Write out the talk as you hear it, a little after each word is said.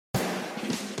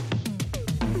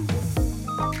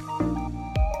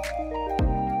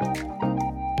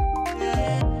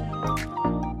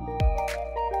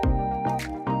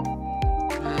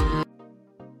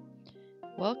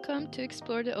Welcome to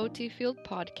Explore the OT Field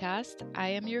podcast. I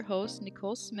am your host,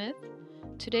 Nicole Smith.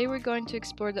 Today we're going to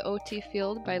explore the OT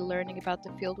field by learning about the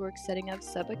fieldwork setting of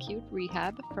Sub-Acute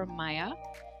Rehab from Maya,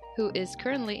 who is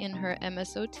currently in her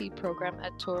MSOT program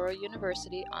at Touro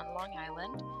University on Long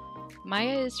Island.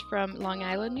 Maya is from Long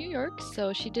Island, New York,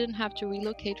 so she didn't have to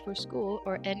relocate for school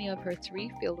or any of her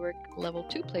 3 fieldwork level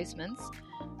 2 placements.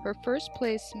 Her first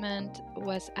placement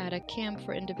was at a camp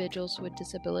for individuals with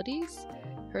disabilities.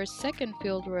 Her second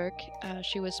fieldwork,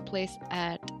 she was placed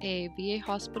at a VA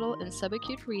hospital in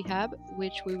Sub-Acute Rehab,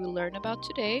 which we will learn about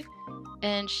today.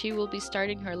 And she will be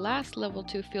starting her last level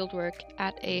 2 fieldwork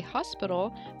at a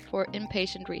hospital for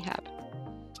inpatient rehab.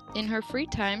 In her free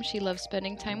time, she loves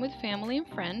spending time with family and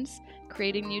friends,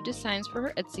 creating new designs for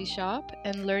her Etsy shop,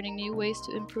 and learning new ways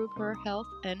to improve her health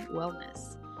and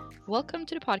wellness. Welcome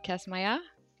to the podcast, Maya.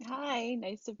 Hi,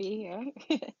 nice to be here.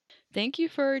 Thank you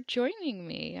for joining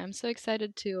me. I'm so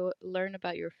excited to learn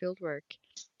about your fieldwork.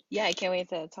 Yeah, I can't wait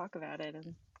to talk about it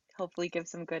and hopefully give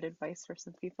some good advice for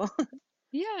some people.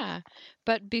 Yeah,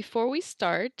 but before we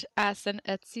start, as an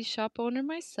Etsy shop owner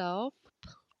myself,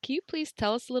 can you please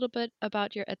tell us a little bit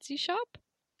about your Etsy shop?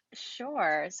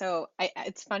 Sure. So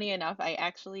it's funny enough, I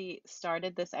actually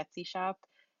started this Etsy shop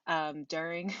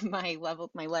during my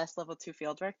last level 2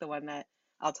 fieldwork, the one that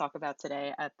I'll talk about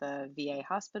today at the VA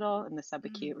hospital in the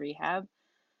subacute rehab.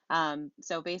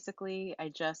 So basically, I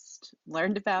just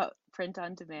learned about print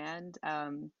on demand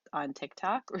on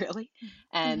TikTok, really,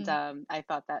 and I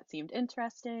thought that seemed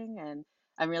interesting, and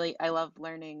I love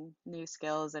learning new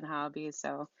skills and hobbies,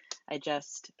 so I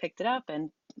just picked it up, and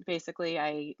basically,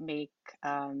 I make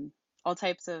all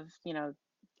types of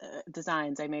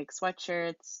designs. I make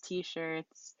sweatshirts,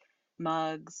 T-shirts,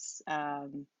 mugs.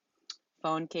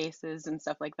 Phone cases and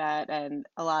stuff like that. And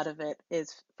a lot of it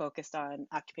is focused on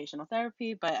occupational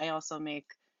therapy, but I also make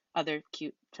other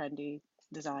cute, trendy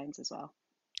designs as well.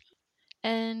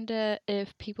 And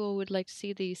if people would like to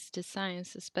see these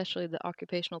designs, especially the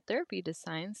occupational therapy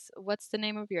designs, what's the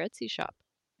name of your Etsy shop?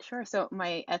 Sure. So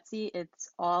my Etsy,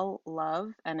 it's all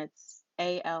love, and it's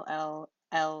ALLLUV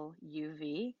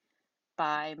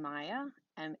by Maya,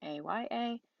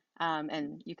 MAYA.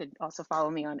 And you could also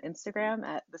follow me on Instagram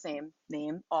at the same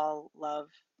name, all love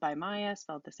by Maya,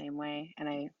 spelled the same way. And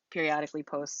I periodically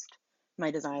post my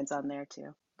designs on there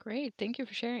too. Great, thank you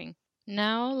for sharing.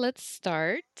 Now let's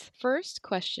start. First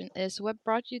question is, what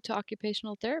brought you to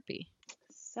occupational therapy?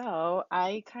 So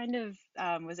I kind of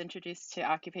was introduced to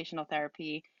occupational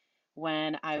therapy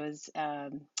when I was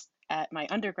at my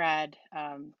undergrad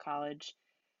college,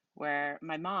 where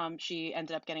my mom, she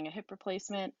ended up getting a hip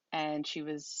replacement and she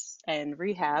was in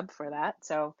rehab for that.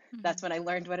 So that's when I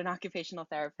learned what an occupational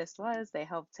therapist was. They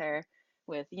helped her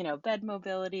with, bed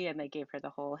mobility, and they gave her the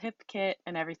whole hip kit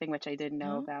and everything, which I didn't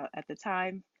know about at the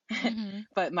time.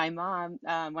 But my mom,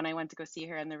 when I went to go see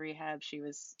her in the rehab, she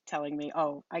was telling me,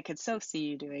 "Oh, I could so see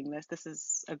you doing this. This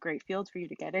is a great field for you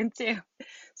to get into."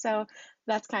 So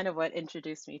that's kind of what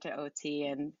introduced me to OT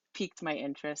and piqued my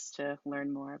interest to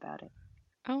learn more about it.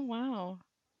 Oh, wow.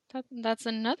 That's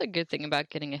another good thing about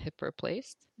getting a hip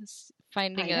replaced, is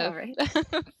finding I know, a right?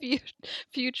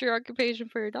 future occupation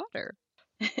for your daughter.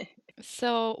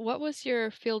 So, what was your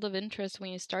field of interest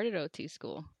when you started OT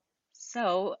school?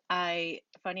 So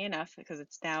funny enough, because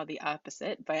it's now the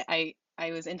opposite, but I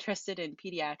was interested in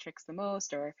pediatrics the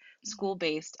most, or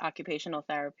school-based occupational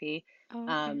therapy. Oh,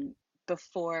 okay. Um,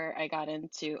 Before I got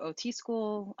into OT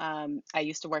school, I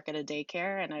used to work at a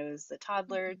daycare, and I was the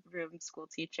toddler room school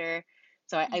teacher.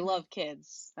 So I love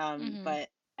kids, but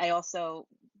I also,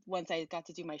 once I got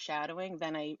to do my shadowing,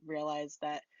 then I realized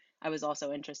that I was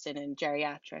also interested in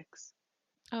geriatrics.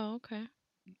 Oh, okay.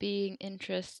 Being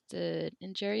interested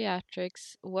in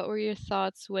geriatrics, what were your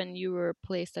thoughts when you were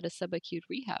placed at a subacute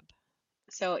rehab?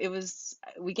 So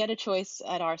we get a choice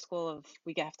at our school of,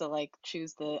 we have to like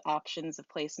choose the options of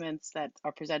placements that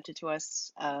are presented to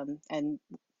us, and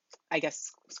I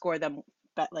guess score them,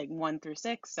 but like 1 through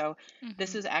 6. So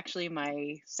this is actually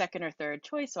my second or third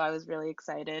choice. So I was really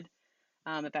excited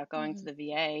about going to the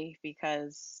VA,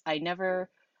 because I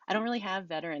don't really have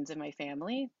veterans in my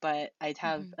family, but I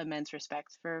have immense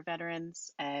respect for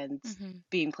veterans, and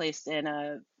being placed in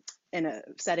a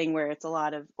setting where it's a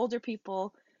lot of older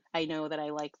people, I know that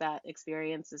I like that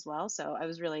experience as well. So I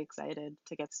was really excited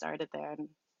to get started there, and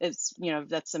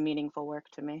that's some meaningful work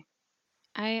to me.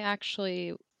 I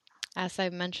actually, as I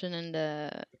mentioned in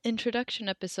the introduction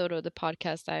episode of the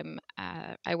podcast,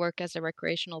 I work as a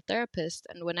recreational therapist,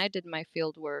 and when I did my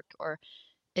field work or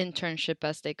internship,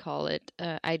 as they call it,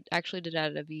 I actually did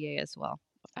that at a VA as well.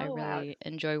 I Oh, wow. really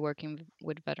enjoy working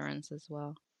with veterans as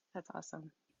well. That's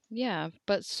awesome. Yeah,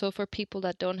 but so for people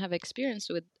that don't have experience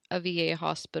with a VA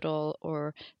hospital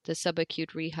or the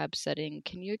subacute rehab setting,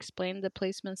 can you explain the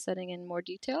placement setting in more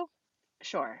detail?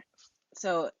 Sure.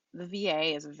 So the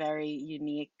VA is a very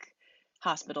unique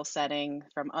hospital setting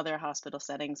from other hospital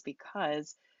settings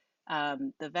because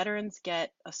the veterans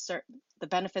get the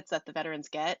benefits that the veterans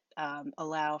get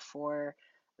allow for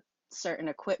certain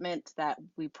equipment that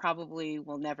we probably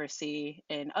will never see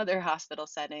in other hospital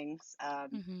settings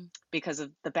Mm-hmm. because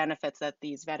of the benefits that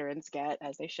these veterans get,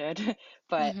 as they should.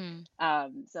 But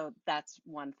Mm-hmm. so that's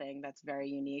one thing that's very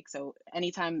unique. So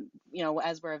anytime,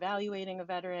 as we're evaluating a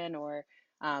veteran or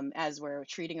as we're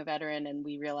treating a veteran and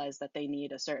we realize that they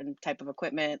need a certain type of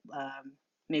equipment,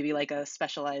 maybe like a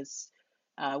specialized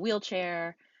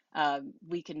wheelchair,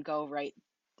 we can go right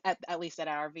at least at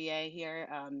our VA here,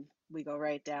 we go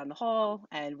right down the hall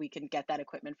and we can get that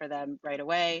equipment for them right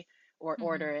away or Mm-hmm.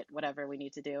 order it, whatever we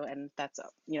need to do, and that's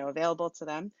available to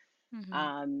them.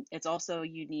 Mm-hmm. It's also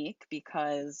unique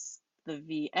because the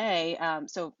VA,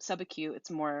 so subacute, it's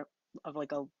more of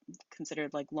like a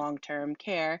considered like long-term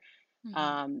care. Mm-hmm.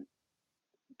 Um,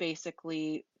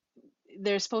 Basically,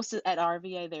 they're supposed to at our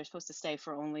VA, they're supposed to stay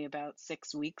for only about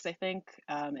 6 weeks, I think,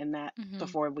 and that Mm-hmm.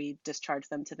 before we discharge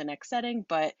them to the next setting.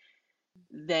 But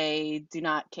they do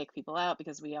not kick people out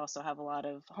because we also have a lot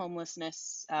of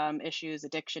homelessness issues,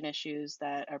 addiction issues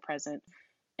that are present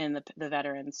in the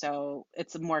veterans. So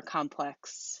it's a more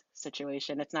complex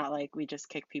situation. It's not like we just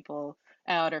kick people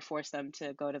out or force them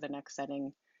to go to the next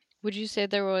setting. Would you say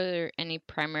there were any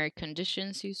primary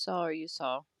conditions you saw, or you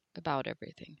saw about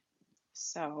everything?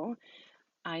 So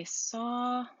I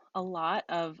saw a lot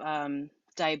of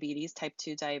diabetes, type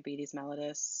 2 diabetes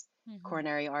mellitus, Mm-hmm.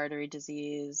 coronary artery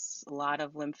disease, a lot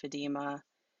of lymphedema,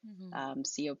 Mm-hmm.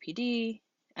 COPD,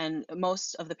 and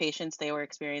most of the patients, they were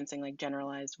experiencing like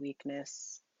generalized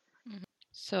weakness. Mm-hmm.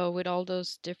 So, with all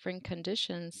those different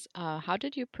conditions, how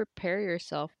did you prepare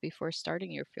yourself before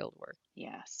starting your field work?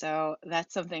 Yeah, so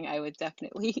that's something I would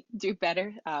definitely do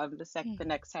better the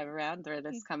next time around or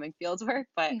this coming field work.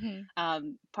 But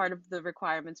Mm-hmm. part of the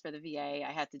requirements for the VA,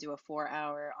 I had to do a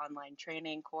 4-hour online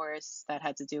training course that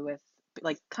had to do with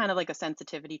like kind of like a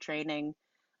sensitivity training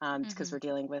because Mm-hmm. we're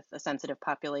dealing with a sensitive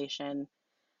population.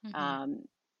 Mm-hmm. Um,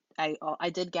 I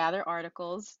did gather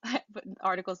articles, but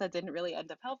articles that didn't really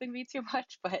end up helping me too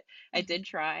much, but I Mm-hmm. did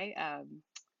try.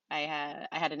 I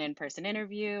had an in-person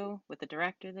interview with the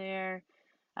director there.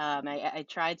 I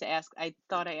tried to ask. I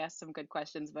thought I asked some good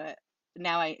questions, but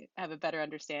now I have a better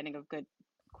understanding of good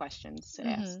questions to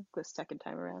ask Mm-hmm. this second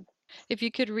time around. If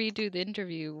you could redo the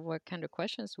interview, what kind of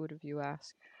questions would have you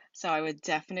asked? So I would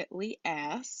definitely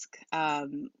ask,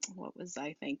 what was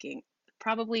I thinking?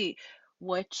 Probably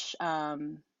which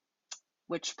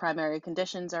which primary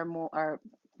conditions are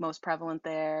most prevalent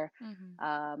there.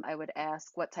 Mm-hmm. I would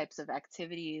ask what types of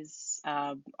activities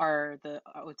are the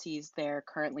OTs there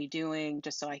currently doing,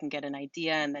 just so I can get an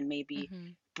idea, and then maybe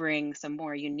Mm-hmm. bring some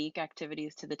more unique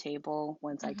activities to the table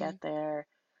once I Mm-hmm. get there.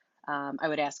 I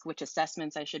would ask which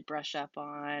assessments I should brush up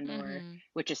on or Mm-hmm.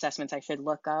 which assessments I should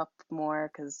look up more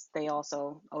because they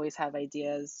also always have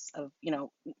ideas of,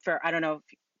 I don't know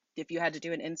if you had to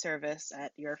do an in-service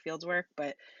at your field work,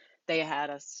 but they had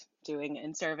us doing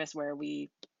in-service where we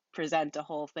present a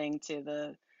whole thing to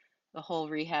the whole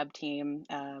rehab team,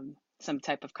 some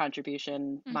type of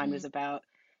contribution. Mine Mm-hmm. was about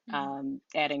Mm-hmm.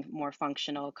 adding more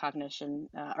functional cognition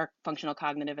or functional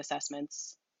cognitive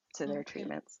assessments to their Okay.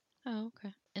 treatments. Oh,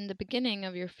 okay. In the beginning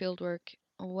of your fieldwork,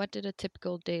 what did a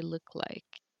typical day look like?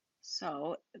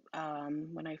 So,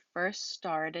 when I first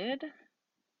started,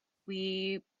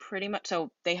 we pretty much,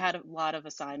 so they had a lot of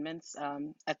assignments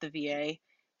at the VA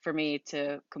for me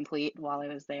to complete while I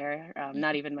was there.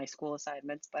 Not Mm-hmm. even my school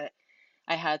assignments, but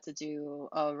I had to do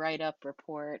a write-up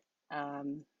report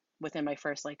within my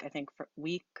first, like, I think,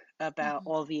 week about Mm-hmm.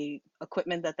 all the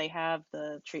equipment that they have,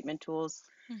 the treatment tools,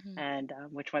 Mm-hmm. and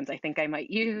which ones I think I might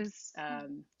use.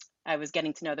 I was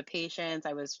getting to know the patients.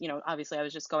 I was, obviously I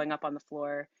was just going up on the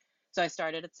floor. So I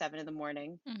started at 7 in the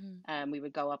morning. Mm-hmm. We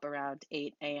would go up around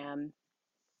 8 a.m.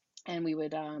 and we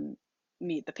would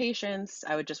meet the patients.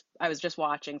 I was just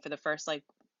watching for the first like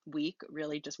week,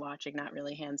 really just watching, not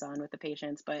really hands-on with the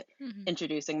patients, but Mm-hmm.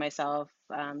 introducing myself,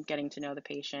 getting to know the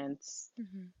patients,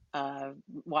 Mm-hmm.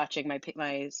 watching my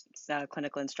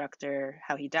clinical instructor,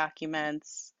 how he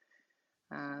documents,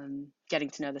 getting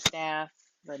to know the staff,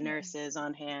 the nurses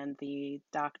on hand, the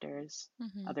doctors,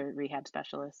 Mm-hmm. other rehab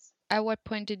specialists. At what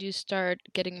point did you start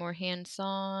getting more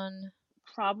hands-on?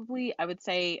 Probably, I would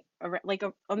say, like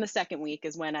on the second week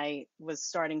is when I was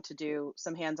starting to do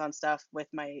some hands-on stuff with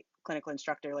my clinical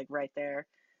instructor, like right there.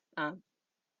 Um,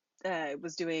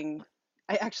 was doing,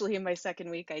 I actually, in my second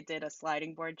week, I did a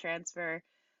sliding board transfer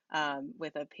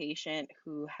with a patient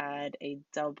who had a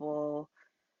double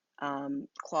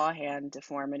claw hand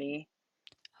deformity.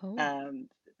 Oh. Um,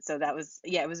 so that was,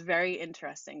 yeah, it was very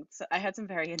interesting. So I had some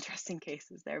very interesting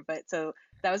cases there. But so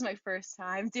that was my first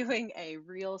time doing a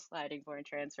real sliding board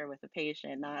transfer with a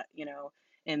patient, not,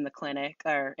 in the clinic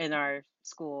or in our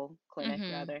school clinic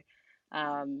Mm-hmm. rather.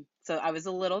 So I was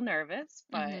a little nervous,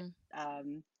 but Mm-hmm.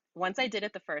 um, once I did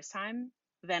it the first time,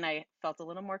 then I felt a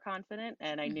little more confident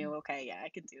and I Mm-hmm. knew, okay, yeah, I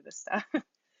can do this stuff.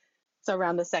 So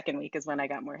around the second week is when I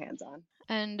got more hands-on.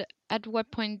 And at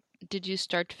what point did you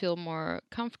start to feel more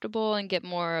comfortable and get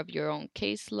more of your own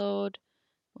caseload?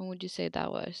 When would you say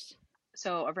that was?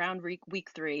 So around week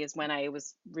 3 is when I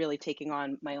was really taking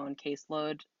on my own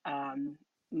caseload.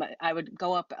 I would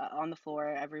go up on the floor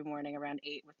every morning around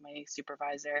 8 with my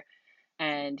supervisor,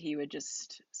 and he would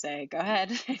just say, "Go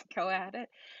ahead, go at it,"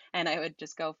 and I would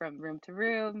just go from room to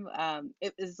room.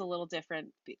 It is a little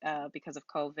different because of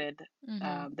COVID.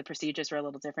 Mm-hmm. The procedures were a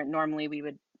little different. Normally,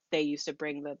 they used to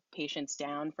bring the patients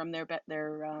down from their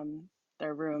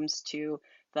rooms to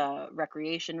the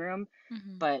recreation room,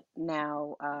 Mm-hmm. but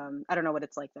now I don't know what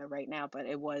it's like there right now, but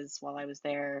it was while I was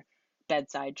there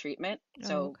bedside treatment. Oh,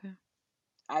 So okay.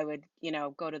 I would,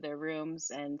 go to their rooms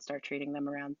and start treating them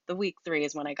around the week 3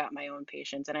 is when I got my own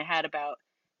patients. And I had about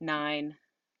 9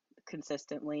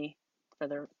 consistently for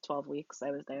the 12 weeks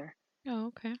I was there. Oh,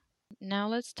 okay. Now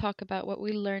let's talk about what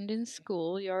we learned in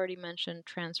school. You already mentioned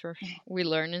transfer we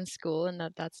learn in school and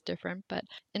that's different, but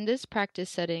in this practice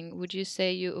setting, would you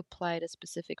say you applied a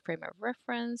specific frame of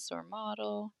reference or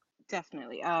model?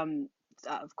 Definitely.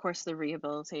 Of course, the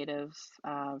rehabilitative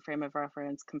frame of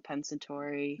reference,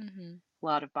 compensatory, Mm-hmm. a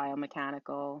lot of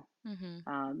biomechanical,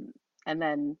 Mm-hmm. um, and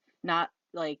then not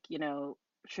like,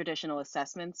 traditional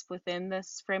assessments within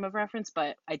this frame of reference,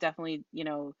 but I definitely,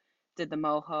 did the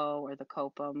MOHO or the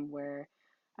COPAM where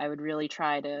I would really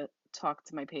try to talk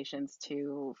to my patients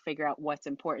to figure out what's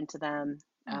important to them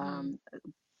Mm-hmm.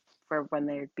 for when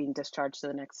they're being discharged to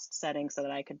the next setting so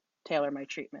that I could tailor my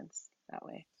treatments that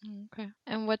way. Okay.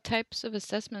 And what types of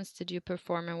assessments did you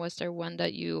perform, and was there one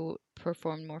that you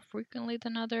performed more frequently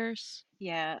than others?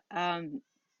 Yeah.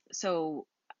 So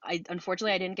I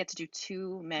unfortunately I didn't get to do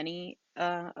too many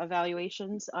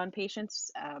evaluations on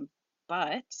patients,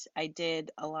 but I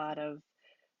did a lot of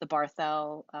the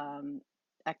Barthel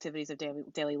activities of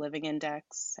daily living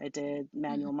index. I did Mm-hmm.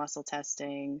 manual muscle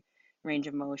testing, range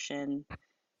of motion.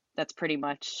 That's pretty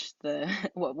much the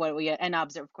what we and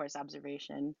observe of course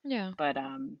observation, Yeah. but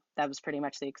that was pretty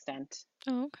much the extent.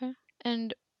 Oh, okay.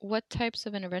 And what types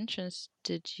of interventions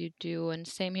did you do? And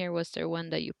same here, was there one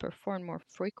that you performed more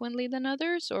frequently than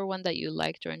others, or one that you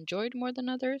liked or enjoyed more than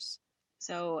others?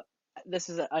 So this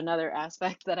is another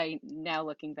aspect that I now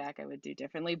looking back I would do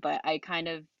differently, but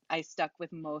I stuck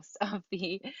with most of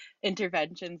the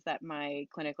interventions that my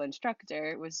clinical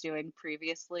instructor was doing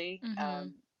previously. Mm-hmm.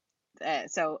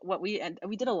 So and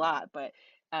we did a lot, but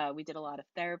we did a lot of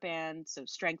TheraBand, so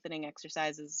strengthening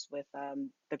exercises with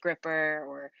the gripper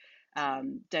or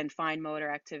then fine motor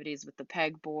activities with the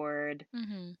pegboard.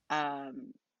 Mm-hmm.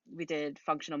 Um, we did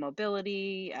functional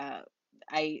mobility.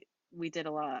 I we did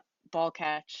a lot ball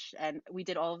catch, and we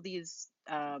did all of these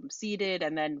seated,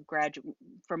 and then graduate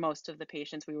for most of the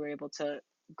patients, we were able to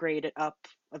grade it up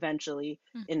eventually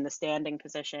in the standing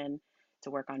position to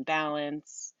work on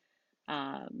balance.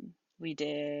 We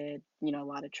did, a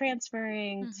lot of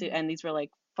transferring to, Mm-hmm. and these were like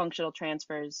functional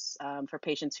transfers for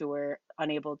patients who were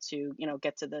unable to,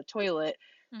 get to the toilet.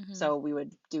 Mm-hmm. So we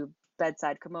would do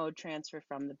bedside commode transfer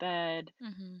from the bed,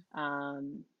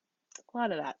 Mm-hmm. a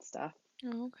lot of that stuff,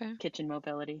 Oh, okay. kitchen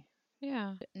mobility.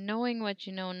 Yeah. Knowing what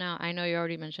you know now, I know you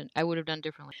already mentioned I would have done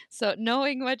differently. So,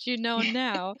 knowing what you know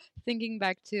now, thinking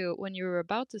back to when you were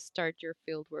about to start your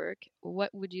field work,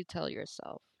 what would you tell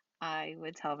yourself? I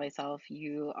would tell myself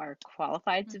you are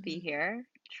qualified to be Mm-hmm. here.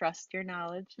 Trust your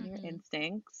knowledge and your Mm-hmm.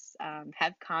 instincts.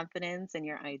 Have confidence in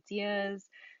your ideas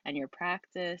and your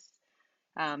practice.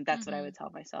 That's what I Mm-hmm. would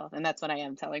tell myself. And that's what I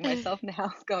am telling myself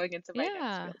now going into my next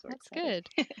Yeah, fieldwork that's setting.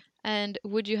 good. And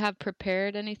would you have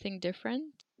prepared anything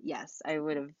different? Yes, I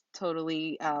would have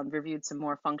totally reviewed some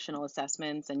more functional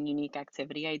assessments and unique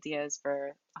activity ideas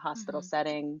for a hospital Mm-hmm.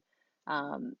 setting.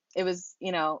 It was,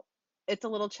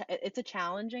 it's a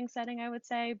challenging setting, I would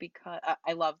say, because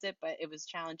I loved it, but it was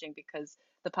challenging because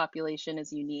the population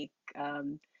is unique.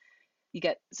 You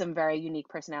get some very unique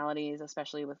personalities,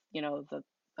 especially with, the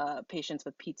patients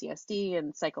with PTSD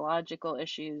and psychological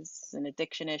issues and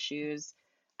addiction issues.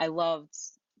 I loved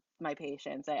my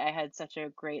patients. I had such a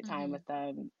great time Mm-hmm. with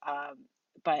them.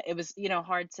 But it was,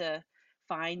 hard to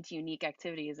find unique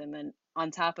activities and then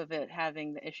on top of it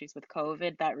having the issues with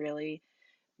COVID, that really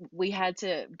we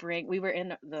were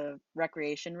in the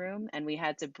recreation room and we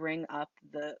had to bring up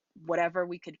the whatever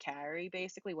we could carry,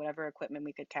 basically whatever equipment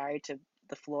we could carry to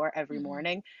the floor every Mm-hmm.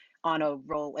 morning on a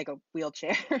roll, like a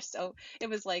wheelchair. So it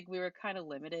was like we were kind of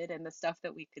limited in the stuff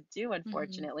that we could do, Mm-hmm.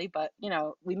 unfortunately, but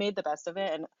we made the best of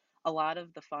it, and a lot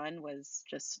of the fun was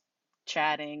just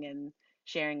chatting and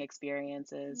sharing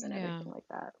experiences and Yeah. everything like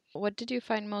that. What did you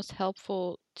find most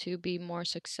helpful to be more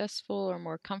successful or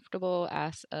more comfortable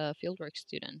as a fieldwork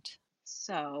student?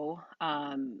 So,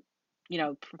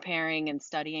 preparing and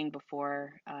studying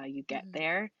before you get Mm-hmm.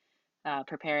 there,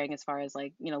 preparing as far as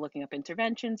like, looking up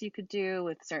interventions you could do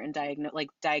with certain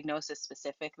diagnosis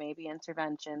specific, maybe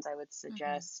interventions, I would Mm-hmm.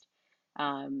 suggest,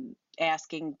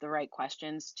 asking the right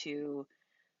questions to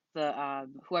the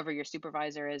whoever your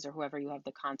supervisor is or whoever you have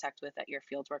the contact with at your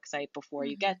fieldwork site before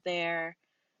you Mm-hmm. get there,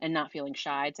 and not feeling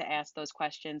shy to ask those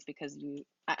questions, because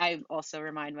I also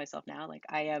remind myself now, like,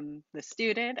 I am the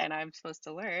student and I'm supposed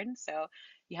to learn, so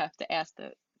you have to ask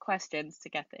the questions to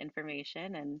get the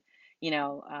information. And you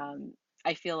know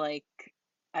I feel like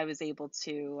I was able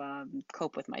to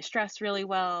cope with my stress really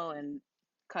well, and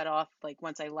cut off, like,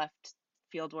 once I left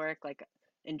fieldwork, like,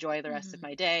 enjoy the rest of Mm-hmm.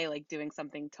 my day, like doing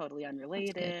something totally That's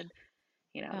good. unrelated,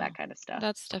 Yeah, that kind of stuff.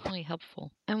 that's definitely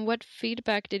helpful. And what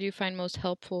feedback did you find most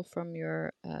helpful from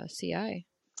your CI?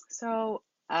 So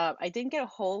I didn't get a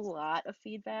whole lot of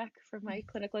feedback from my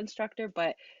Mm-hmm. clinical instructor,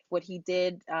 but what he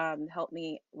did help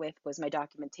me with was my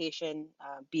documentation.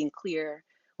 Being clear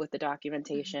with the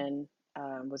documentation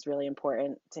was really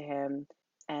important to him,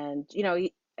 and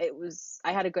I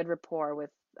had a good rapport with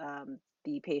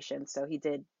the patient, so he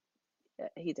did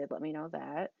let me know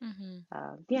that. Mm-hmm.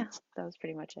 Yeah, that was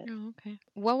pretty much it. Oh, okay.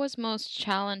 What was most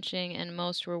challenging and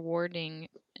most rewarding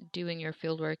doing your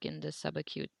fieldwork in the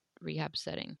subacute rehab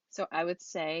setting? So I would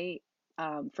say,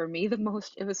 for me,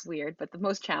 it was weird, but the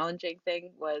most challenging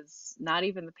thing was not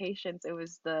even the patients, it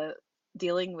was the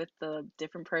dealing with the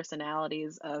different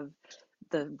personalities of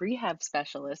the rehab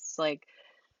specialists. Like,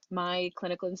 my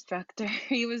clinical instructor,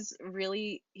 he was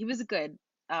a good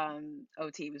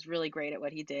OT. He was really great at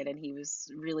what he did, and he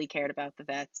was really cared about the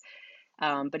vets.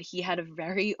 But he had a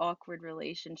very awkward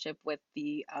relationship with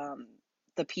the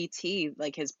PT,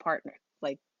 like his partner,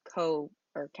 like co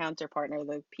or counter partner,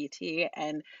 the PT.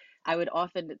 And I would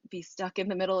often be stuck in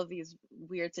the middle of these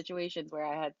weird situations where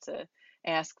I had to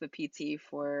ask the PT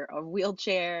for a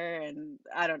wheelchair, and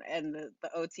I don't, and the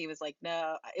OT was like,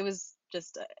 no, it was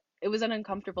an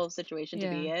uncomfortable situation to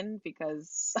be Yeah. in,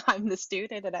 because I'm the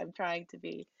student and I'm trying to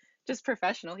be just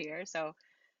professional here. So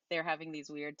they're having these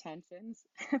weird tensions.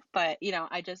 But, yeah,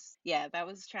 that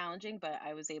was challenging, but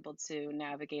I was able to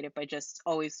navigate it by just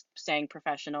always staying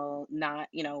professional. Not,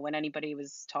 when anybody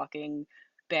was talking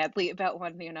badly about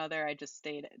one or another, I just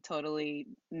stayed totally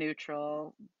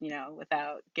neutral,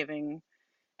 without giving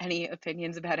any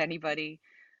opinions about anybody.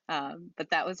 But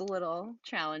that was a little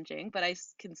challenging, but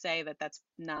can say that that's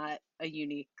not a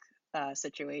unique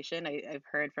situation. I've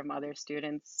heard from other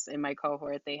students in my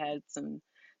cohort, they had some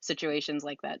situations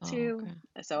like that Oh, too. okay.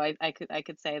 So I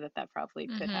could say that that probably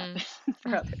could happen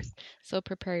for Mm-hmm. others. So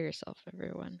prepare yourself,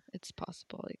 everyone. It's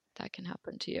possible that can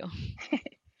happen to you.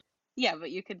 Yeah,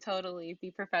 but you can totally be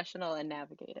professional and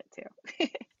navigate it too.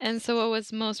 And so, what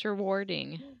was most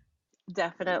rewarding?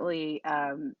 Definitely,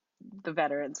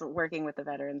 working with the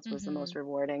veterans was the Mm-hmm. most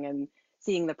rewarding, and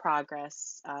seeing the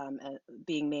progress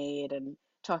being made, and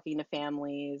talking to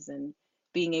families, and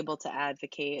being able to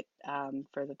advocate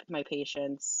for my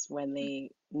patients when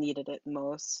they needed it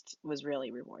most was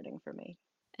really rewarding for me.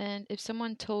 And if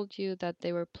someone told you that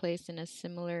they were placed in a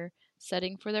similar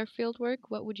setting for their fieldwork,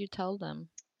 what would you tell them?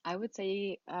 I would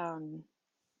say,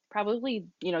 probably,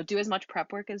 do as much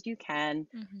prep work as you can,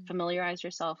 Mm-hmm. familiarize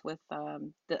yourself with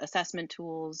the assessment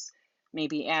tools,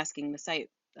 maybe asking the site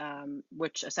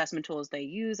which assessment tools they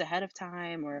use ahead of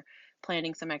time, or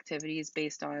planning some activities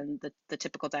based on the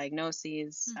typical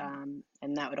diagnoses. Mm-hmm.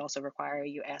 And that would also require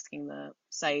you asking the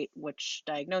site which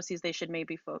diagnoses they should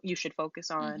maybe you should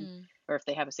focus on, Mm-hmm. or if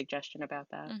they have a suggestion about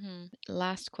that. Mm-hmm.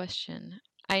 Last question.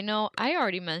 I know I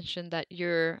already mentioned that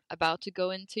you're about to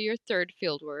go into your third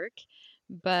field work,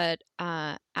 but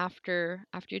after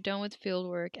you're done with field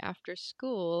work after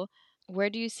school, where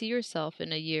do you see yourself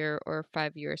in a year or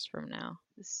 5 years from now?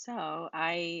 So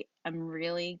I am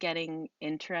really getting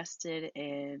interested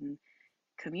in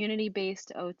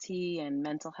community-based OT and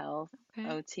mental health Okay.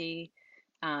 OT.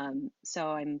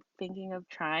 So I'm thinking of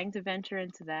trying to venture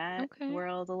into that Okay.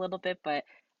 world a little bit, but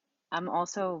I'm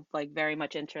also, like, very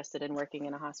much interested in working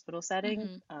in a hospital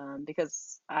setting, Mm-hmm.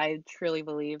 because I truly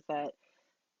believe that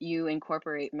you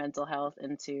incorporate mental health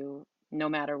into no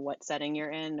matter what setting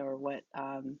you're in or what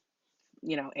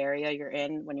area you're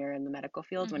in when you're in the medical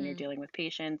field, when you're Mm-hmm. dealing with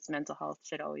patients, mental health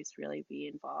should always really be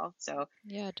involved. So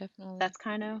Yeah, definitely. that's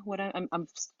kind of what I'm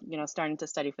starting to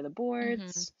study for the Mm-hmm.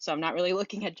 boards. So I'm not really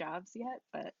looking at jobs yet,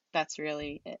 but that's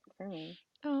really it for me.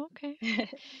 Oh, okay.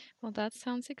 Well, that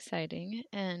sounds exciting,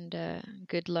 and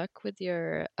good luck with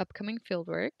your upcoming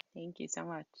fieldwork. Thank you so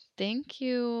much. Thank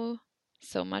you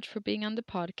so much for being on the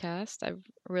podcast. I've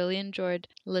really enjoyed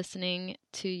listening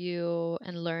to you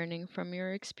and learning from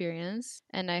your experience,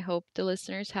 and I hope the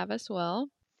listeners have as well.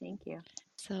 Thank you.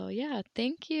 So, yeah,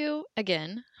 thank you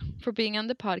again for being on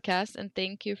the podcast, and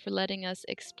thank you for letting us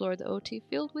explore the OT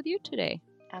field with you today.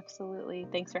 Absolutely.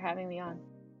 Thanks for having me on.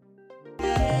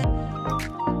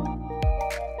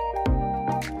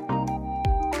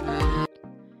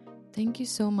 Thank you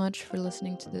so much for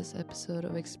listening to this episode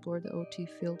of Explore the OT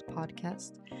Field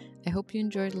podcast. I hope you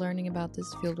enjoyed learning about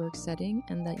this fieldwork setting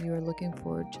and that you are looking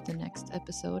forward to the next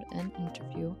episode and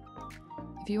interview.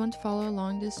 If you want to follow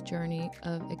along this journey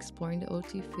of exploring the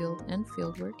OT field and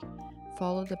fieldwork,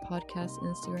 follow the podcast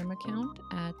Instagram account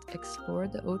at Explore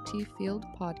the OT Field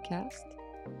Podcast.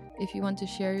 If you want to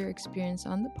share your experience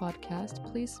on the podcast,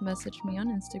 please message me on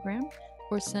Instagram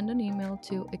or send an email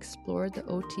to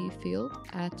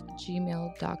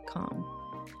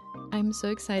exploretheotfield@gmail.com. I'm so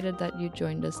excited that you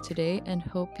joined us today and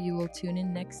hope you will tune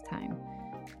in next time.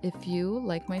 If you,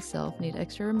 like myself, need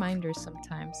extra reminders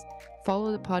sometimes,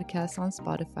 follow the podcast on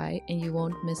Spotify and you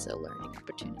won't miss a learning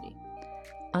opportunity.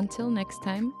 Until next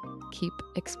time, keep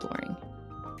exploring.